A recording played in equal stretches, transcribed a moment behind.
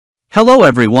Hello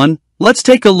everyone, let's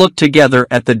take a look together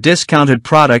at the discounted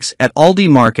products at ALDI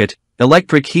Market.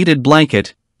 Electric heated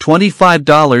blanket,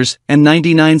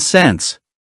 $25.99.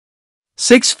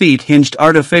 6 feet hinged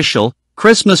artificial,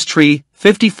 Christmas tree,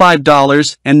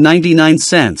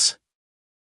 $55.99.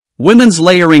 Women's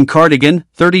layering cardigan,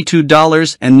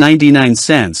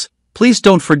 $32.99. Please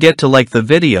don't forget to like the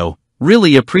video,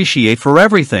 really appreciate for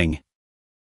everything.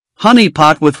 Honey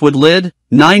pot with wood lid,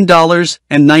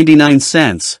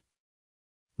 $9.99.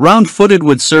 Round-footed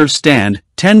wood serve stand,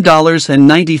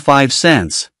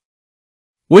 $10.95.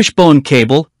 Wishbone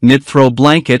cable, knit throw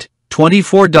blanket,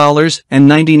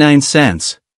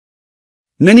 $24.99.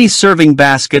 Mini serving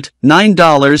basket,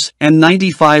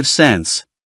 $9.95.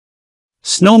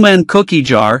 Snowman cookie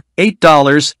jar,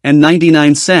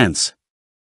 $8.99.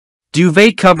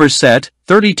 Duvet cover set,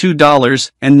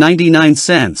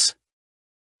 $32.99.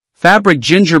 Fabric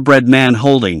gingerbread man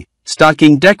holding,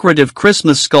 stocking decorative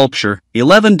Christmas sculpture,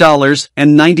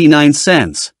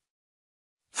 $11.99.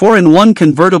 4-in-1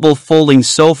 convertible folding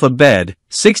sofa bed,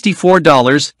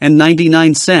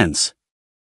 $64.99.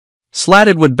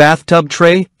 Slatted wood bathtub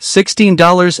tray,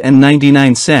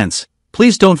 $16.99.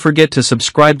 Please don't forget to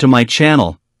subscribe to my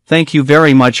channel. Thank you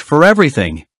very much for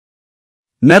everything.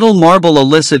 Metal marble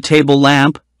Alyssa table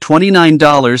lamp,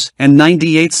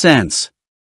 $29.98.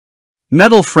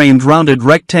 Metal framed rounded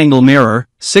rectangle mirror,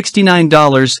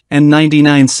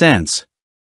 $69.99.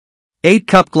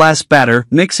 8-cup glass batter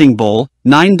mixing bowl,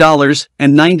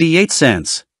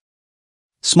 $9.98.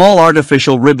 Small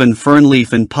artificial ribbon fern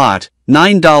leaf and pot,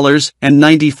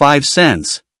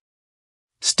 $9.95.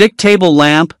 Stick table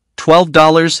lamp,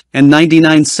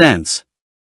 $12.99.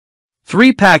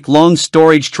 3-pack long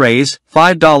storage trays,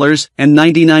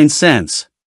 $5.99.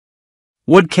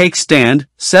 Wood cake stand,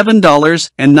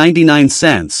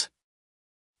 $7.99.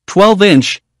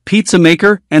 12-inch pizza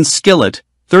maker and skillet,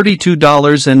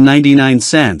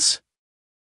 $32.99.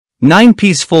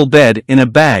 9-piece full bed in a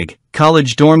bag,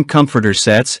 college dorm comforter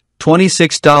sets,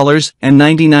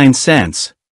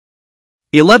 $26.99.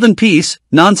 11-piece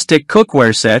non-stick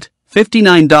cookware set,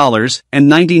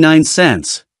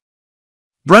 $59.99.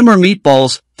 Bremer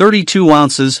meatballs, 32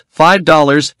 ounces,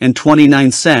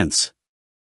 $5.29.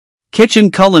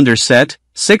 Kitchen colander set,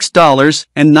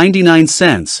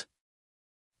 $6.99.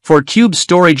 4-cube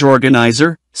storage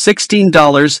organizer,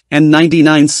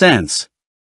 $16.99.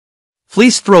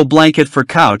 Fleece throw blanket for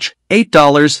couch,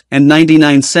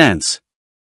 $8.99.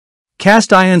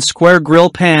 Cast iron square grill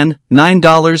pan,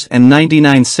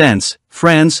 $9.99.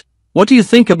 Friends, what do you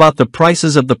think about the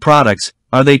prices of the products?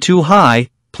 Are they too high?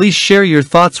 Please share your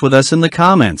thoughts with us in the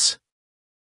comments.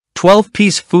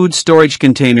 12-piece food storage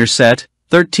container set,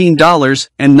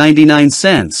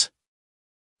 $13.99.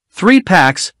 3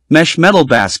 packs mesh metal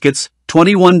baskets,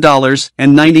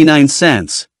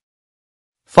 $21.99.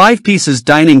 5 pieces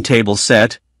dining table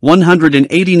set,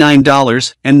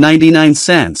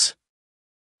 $189.99.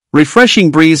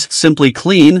 Refreshing Breeze Simply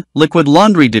Clean liquid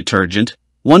laundry detergent,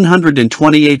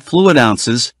 128 fluid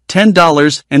ounces,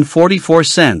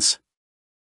 $10.44.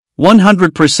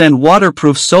 100%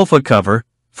 waterproof sofa cover,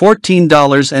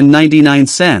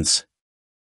 $14.99.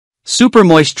 Super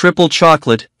Moist Triple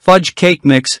Chocolate Fudge Cake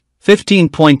Mix,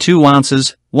 15.2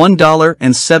 ounces,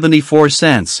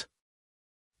 $1.74.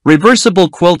 Reversible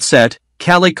Quilt Set,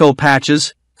 Calico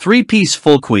Patches, 3-piece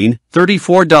Full Queen,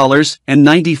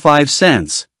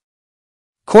 $34.95.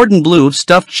 Cordon Bleu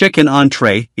Stuffed Chicken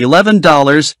Entree,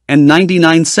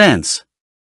 $11.99.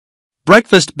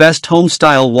 Breakfast Best Home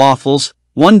Style Waffles,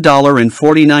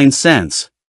 $1.49.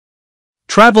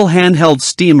 Travel Handheld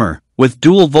Steamer, with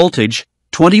dual voltage,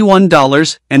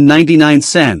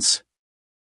 $21.99.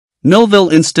 Millville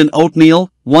Instant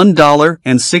Oatmeal,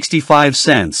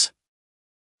 $1.65.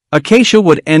 Acacia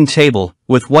Wood End Table,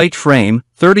 with white frame,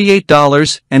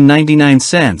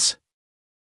 $38.99.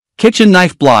 Kitchen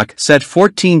Knife Block Set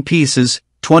 14 pieces,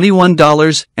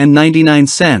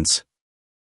 $21.99.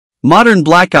 Modern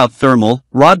Blackout Thermal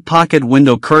Rod Pocket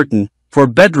Window Curtain, for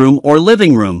bedroom or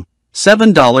living room,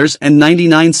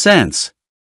 $7.99.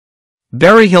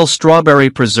 Berry Hill Strawberry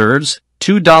Preserves,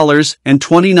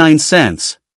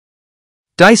 $2.29.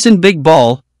 Dyson Big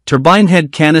Ball Turbine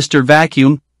Head Canister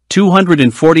Vacuum,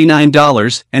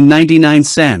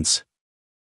 $249.99.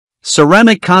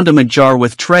 Ceramic Condiment Jar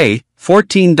with Tray,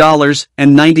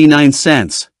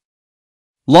 $14.99.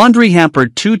 Laundry Hamper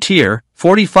 2-tier,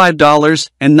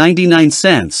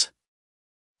 $45.99.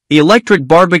 Electric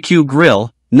Barbecue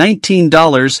Grill,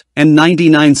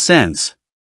 $19.99.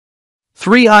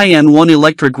 3-in-1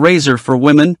 Electric Razor for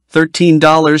Women,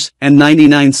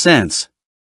 $13.99.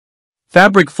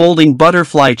 Fabric Folding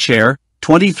Butterfly Chair,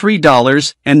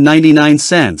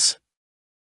 $23.99.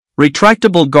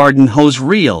 Retractable garden hose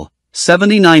reel,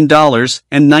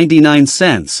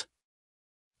 $79.99.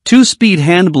 2-speed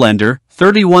hand blender,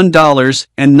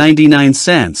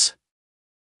 $31.99.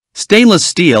 Stainless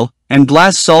steel and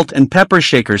glass salt and pepper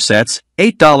shaker sets,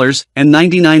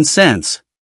 $8.99.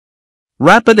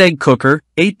 Rapid egg cooker,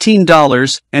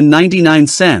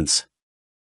 $18.99.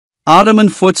 Ottoman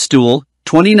footstool,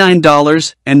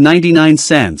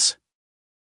 $29.99.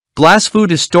 Glass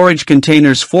food storage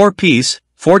containers 4-piece,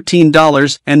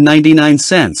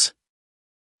 $14.99.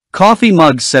 Coffee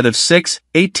mug set of 6,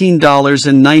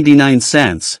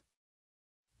 $18.99.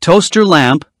 Toaster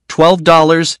lamp,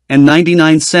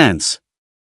 $12.99.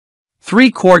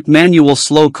 3-quart manual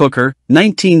slow cooker,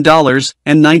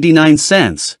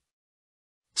 $19.99.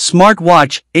 Smart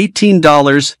watch,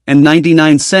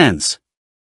 $18.99.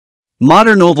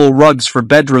 Modern oval rugs for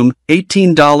bedroom,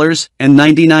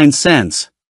 $18.99.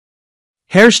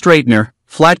 Hair straightener,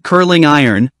 flat curling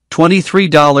iron,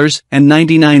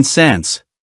 $23.99.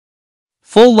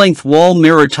 Full-length wall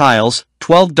mirror tiles,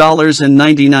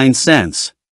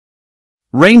 $12.99.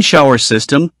 Rain shower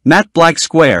system, matte black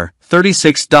square,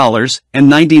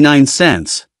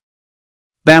 $36.99.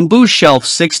 Bamboo shelf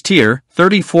 6-tier,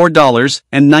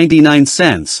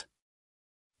 $34.99.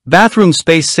 Bathroom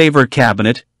space saver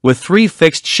cabinet, with 3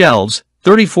 fixed shelves,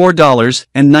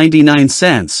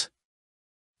 $34.99.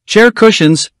 Chair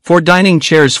cushions, for dining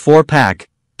chairs 4-pack,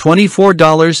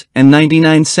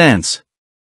 $24.99.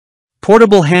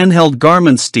 Portable handheld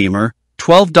garment steamer,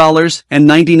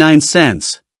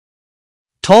 $12.99.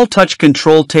 Tall touch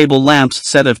control table lamps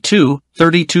set of 2,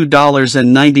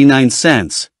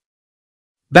 $32.99.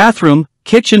 Bathroom,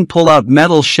 kitchen pull-out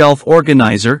metal shelf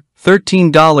organizer,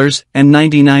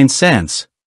 $13.99.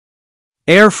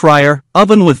 Air fryer,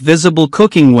 oven with visible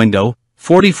cooking window,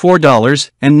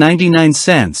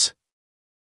 $44.99.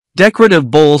 Decorative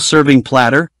bowl serving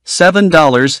platter,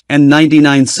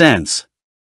 $7.99.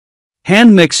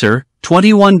 Hand mixer,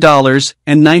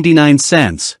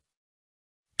 $21.99.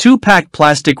 2-pack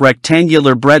plastic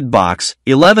rectangular bread box,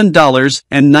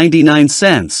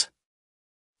 $11.99.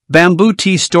 Bamboo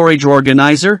tea storage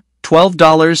organizer,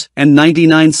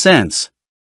 $12.99.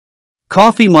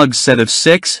 Coffee mug set of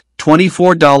 6,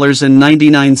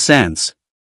 $24.99.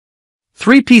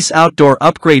 3-piece outdoor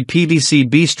upgrade PVC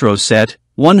bistro set,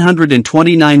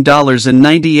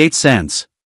 $129.98.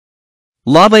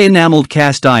 Lava enameled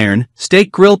cast iron,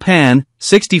 steak grill pan,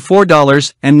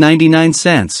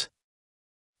 $64.99.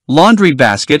 Laundry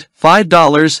basket,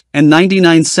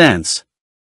 $5.99.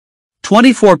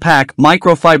 24-pack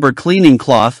microfiber cleaning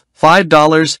cloth,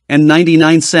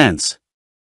 $5.99.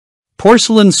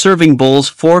 Porcelain serving bowls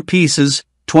 4 pieces,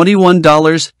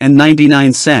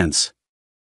 $21.99.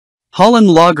 Holland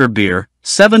Lager beer,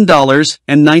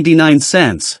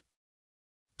 $7.99.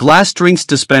 Glass drinks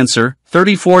dispenser,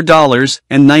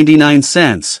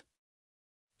 $34.99.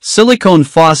 Silicone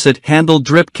faucet handle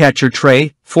drip catcher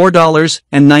tray,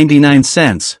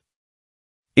 $4.99.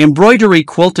 Embroidery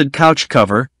quilted couch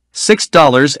cover,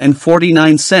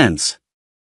 $6.49.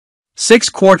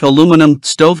 6-quart aluminum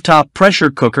stovetop pressure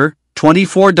cooker,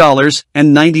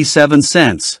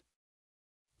 $24.97.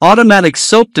 Automatic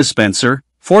soap dispenser,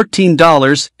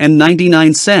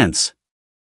 $14.99.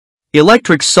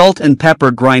 Electric salt and pepper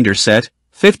grinder set,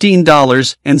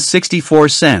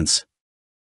 $15.64.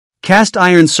 Cast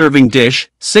iron serving dish,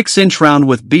 6-inch round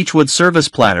with beechwood service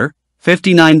platter,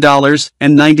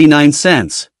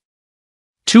 $59.99.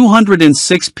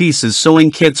 206 pieces sewing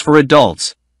kits for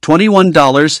adults,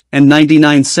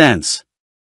 $21.99.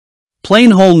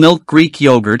 Plain whole milk Greek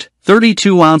yogurt,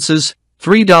 32 ounces,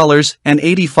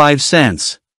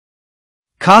 $3.85.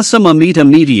 Casa Mamita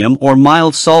medium or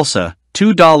mild salsa,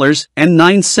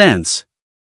 $2.09.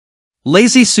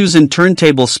 Lazy Susan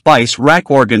turntable spice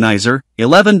rack organizer,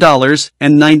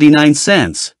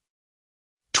 $11.99.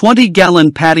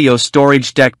 20-gallon patio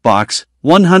storage deck box,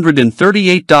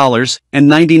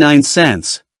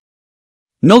 $138.99.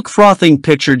 Milk frothing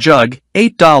pitcher jug,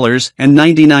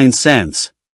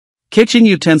 $8.99. Kitchen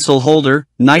utensil holder,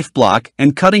 knife block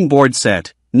and cutting board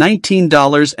set,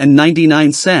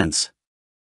 $19.99.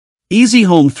 Easy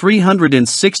Home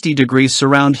 360-degree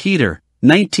surround heater,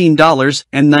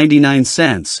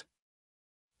 $19.99.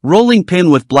 Rolling pin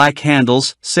with black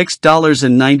handles,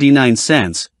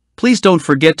 $6.99. Please don't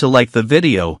forget to like the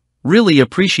video, really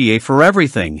appreciate for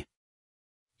everything.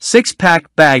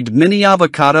 6-pack bagged mini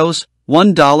avocados,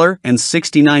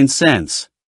 $1.69.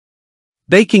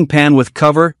 Baking pan with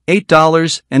cover,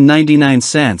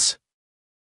 $8.99.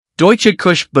 Deutsche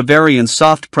Kusch Bavarian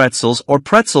soft pretzels or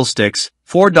pretzel sticks,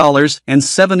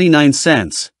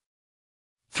 $4.79.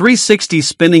 360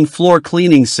 spinning floor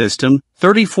cleaning system,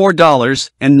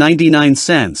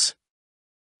 $34.99.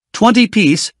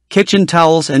 20-piece kitchen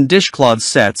towels and dishcloth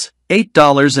sets,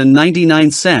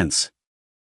 $8.99.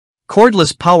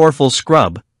 Cordless powerful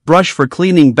scrub brush for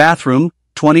cleaning bathroom,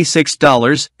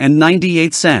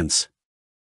 $26.98.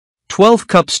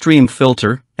 12-cup stream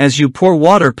filter, as you pour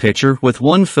water pitcher with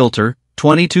one filter,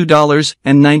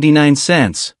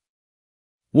 $22.99.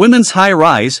 Women's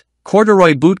high-rise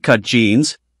corduroy bootcut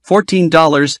jeans,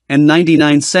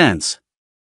 $14.99.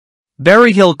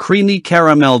 Berry Hill creamy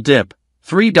caramel dip,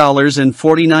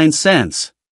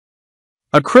 $3.49.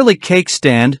 Acrylic cake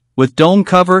stand with dome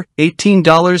cover,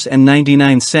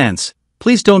 $18.99.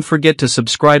 Please don't forget to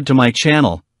subscribe to my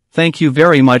channel. Thank you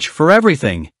very much for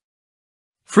everything.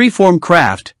 Freeform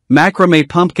Craft macrame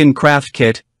pumpkin craft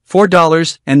kit,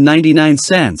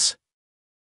 $4.99.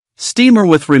 Steamer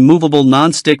with removable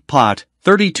non-stick pot,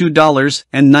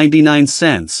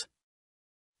 $32.99.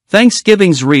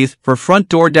 Thanksgiving's wreath for front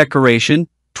door decoration,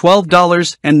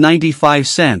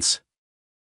 $12.95.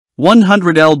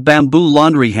 100L bamboo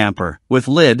laundry hamper with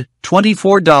lid,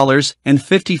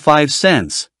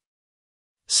 $24.55.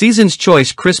 Season's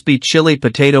Choice crispy chili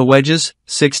potato wedges,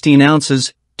 16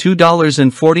 ounces,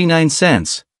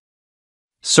 $2.49.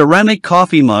 Ceramic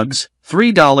coffee mugs,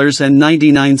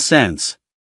 $3.99.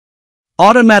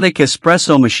 Automatic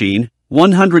espresso machine,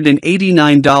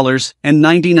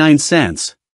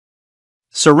 $189.99.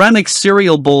 Ceramic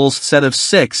cereal bowls set of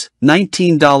 6,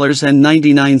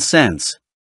 $19.99.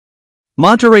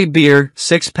 Monterey beer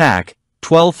 6-pack,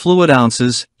 12 fluid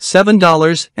ounces,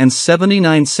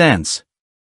 $7.79.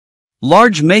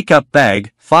 Large makeup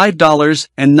bag,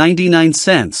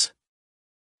 $5.99.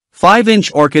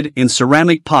 5-inch orchid in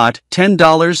ceramic pot,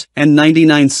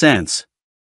 $10.99.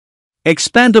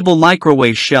 Expandable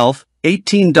microwave shelf,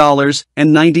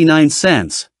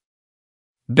 $18.99.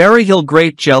 Berry Hill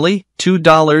grape jelly,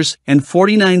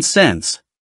 $2.49.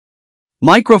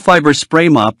 Microfiber spray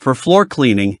mop for floor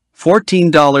cleaning,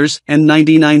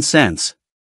 $14.99.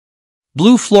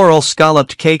 Blue floral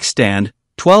scalloped cake stand,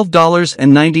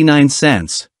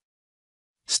 $12.99.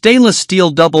 Stainless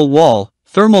steel double wall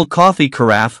thermal coffee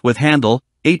carafe with handle,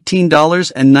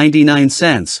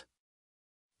 $18.99.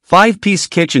 5-piece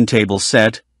kitchen table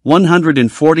set,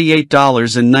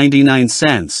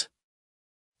 $148.99.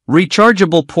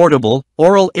 Rechargeable portable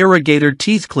oral irrigator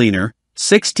teeth cleaner,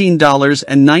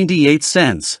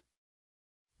 $16.98.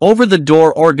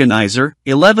 Over-the-door organizer,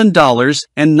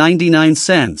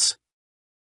 $11.99.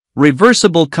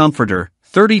 Reversible comforter,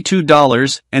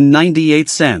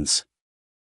 $32.98.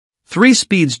 3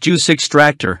 speeds juice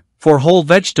extractor, for whole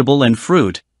vegetable and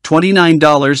fruit,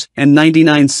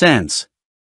 $29.99.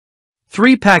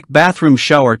 3-pack bathroom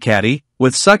shower caddy,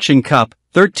 with suction cup,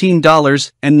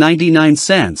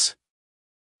 $13.99.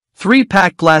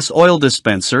 3-pack glass oil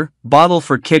dispenser, bottle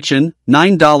for kitchen,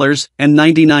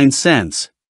 $9.99.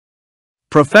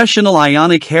 Professional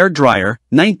ionic hair dryer,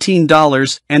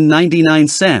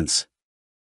 $19.99.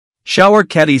 Shower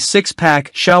caddy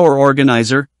 6-pack shower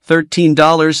organizer,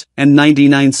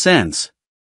 $13.99.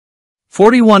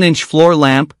 41-inch floor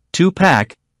lamp,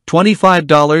 2-pack,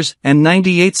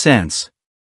 $25.98.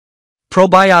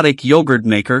 Probiotic yogurt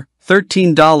maker,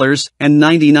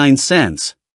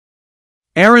 $13.99.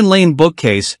 Aaron Lane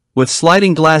bookcase, with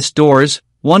sliding glass doors,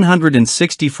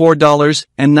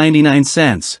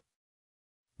 $164.99.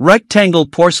 Rectangle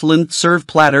porcelain serve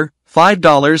platter,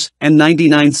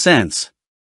 $5.99.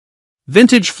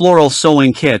 Vintage floral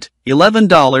sewing kit,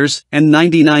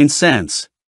 $11.99.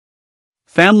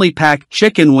 Family pack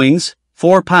chicken wings,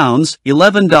 4 pounds,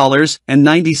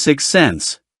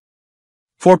 $11.96.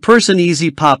 4-person easy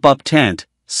pop-up tent,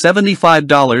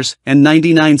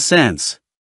 $75.99.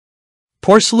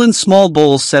 Porcelain small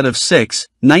bowl set of 6,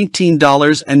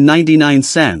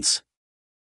 $19.99.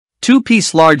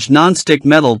 2-piece large non-stick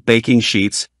metal baking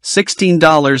sheets,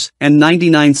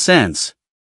 $16.99.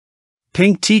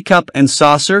 Pink teacup and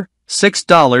saucer,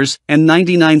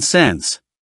 $6.99.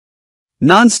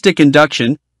 Non-stick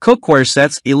induction cookware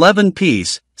sets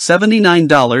 11-piece,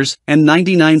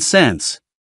 $79.99.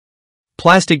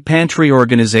 Plastic pantry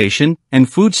organization and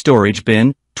food storage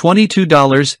bin,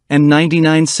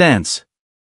 $22.99.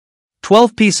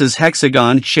 12 pieces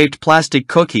hexagon-shaped plastic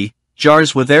cookie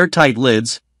jars with airtight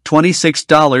lids,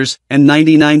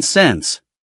 $26.99.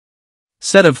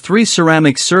 Set of 3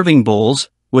 ceramic serving bowls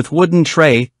with wooden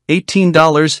tray,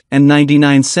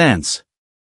 $18.99.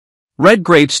 Red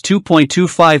grapes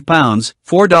 2.25 pounds,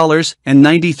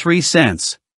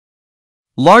 $4.93.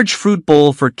 Large fruit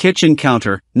bowl for kitchen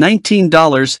counter,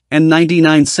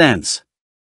 $19.99.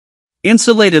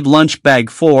 Insulated lunch bag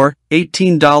 4,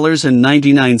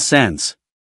 $18.99.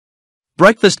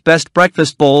 Breakfast Best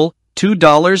Breakfast Bowl,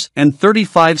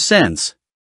 $2.35.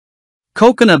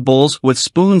 Coconut bowls with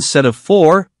spoons set of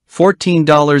 4,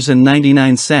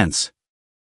 $14.99.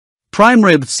 Prime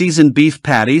rib seasoned beef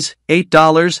patties,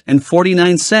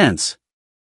 $8.49.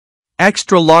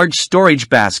 Extra large storage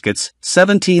baskets,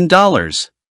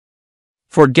 $17.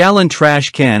 4-gallon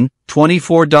trash can,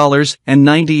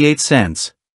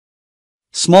 $24.98.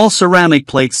 Small ceramic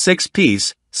plate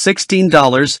 6-piece,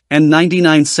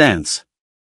 $16.99.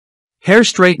 Hair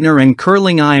straightener and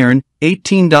curling iron,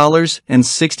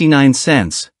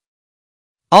 $18.69.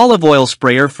 Olive oil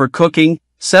sprayer for cooking,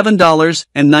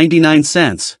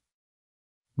 $7.99.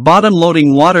 Bottom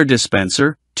loading water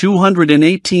dispenser,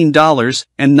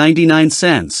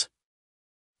 $218.99.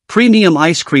 Premium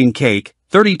ice cream cake,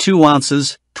 32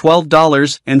 ounces,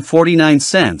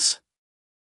 $12.49.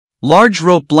 Large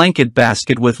rope blanket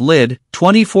basket with lid,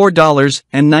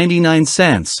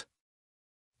 $24.99.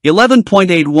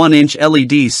 11.81-inch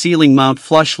LED ceiling mount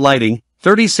flush lighting,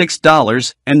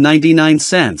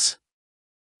 $36.99.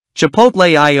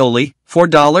 Chipotle aioli,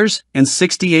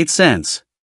 $4.68.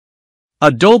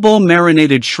 Adobo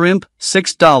marinated shrimp,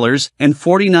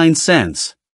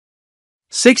 $6.49.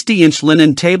 60-inch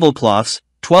linen tablecloths,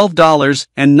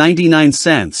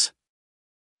 $12.99.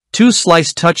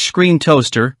 2-slice touchscreen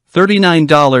toaster,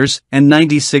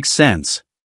 $39.96.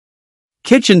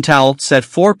 Kitchen towel set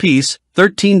 4-piece,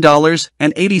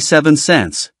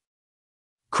 $13.87.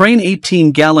 Crane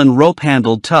 18-gallon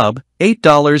rope-handled tub,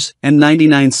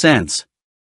 $8.99.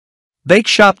 Bake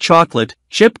Shop chocolate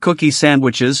chip cookie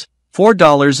sandwiches,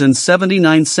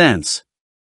 $4.79.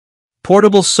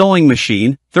 Portable sewing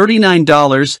machine,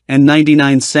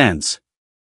 $39.99.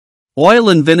 Oil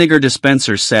and vinegar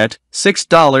dispenser set,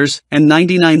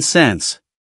 $6.99.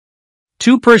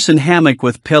 2-person hammock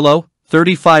with pillow,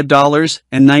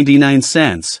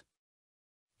 $35.99.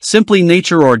 Simply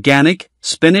Nature Organic,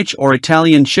 spinach or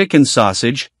Italian chicken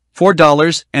sausage,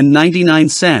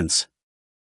 $4.99.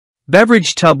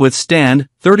 Beverage tub with stand,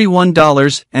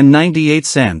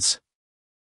 $31.98.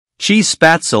 Cheese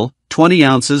spatzel, 20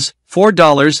 ounces,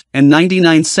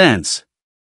 $4.99.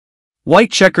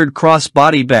 White checkered cross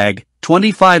body bag,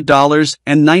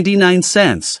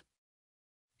 $25.99.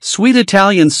 Sweet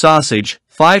Italian sausage,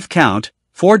 5-count,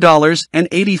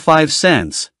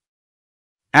 $4.85.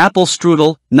 Apple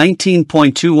strudel,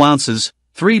 19.2 ounces,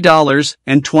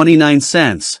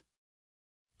 $3.29.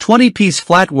 20-piece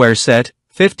flatware set,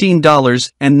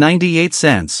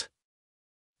 $15.98.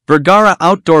 Vergara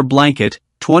outdoor blanket,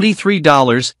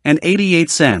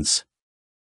 $23.88.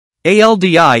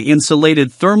 ALDI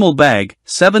insulated thermal bag,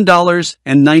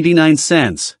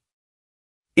 $7.99.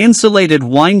 Insulated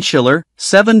wine chiller,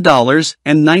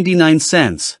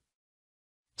 $7.99.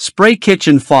 Spray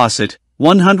kitchen faucet,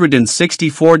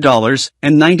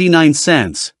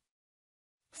 $164.99.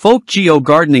 Folk Geo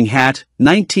gardening hat,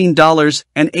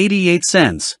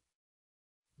 $19.88.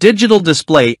 Digital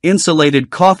display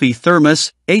insulated coffee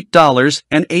thermos,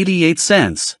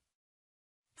 $8.88.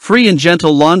 Free and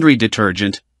Gentle laundry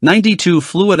detergent, 92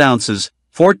 fluid ounces,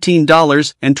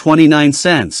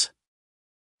 $14.29.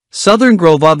 Southern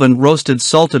Grove oven roasted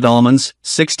salted almonds,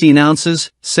 16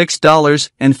 ounces,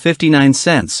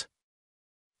 $6.59.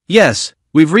 Yes,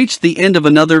 we've reached the end of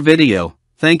another video.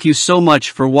 Thank you so much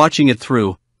for watching it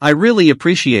through. I really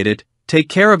appreciate it. Take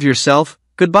care of yourself.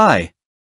 Goodbye.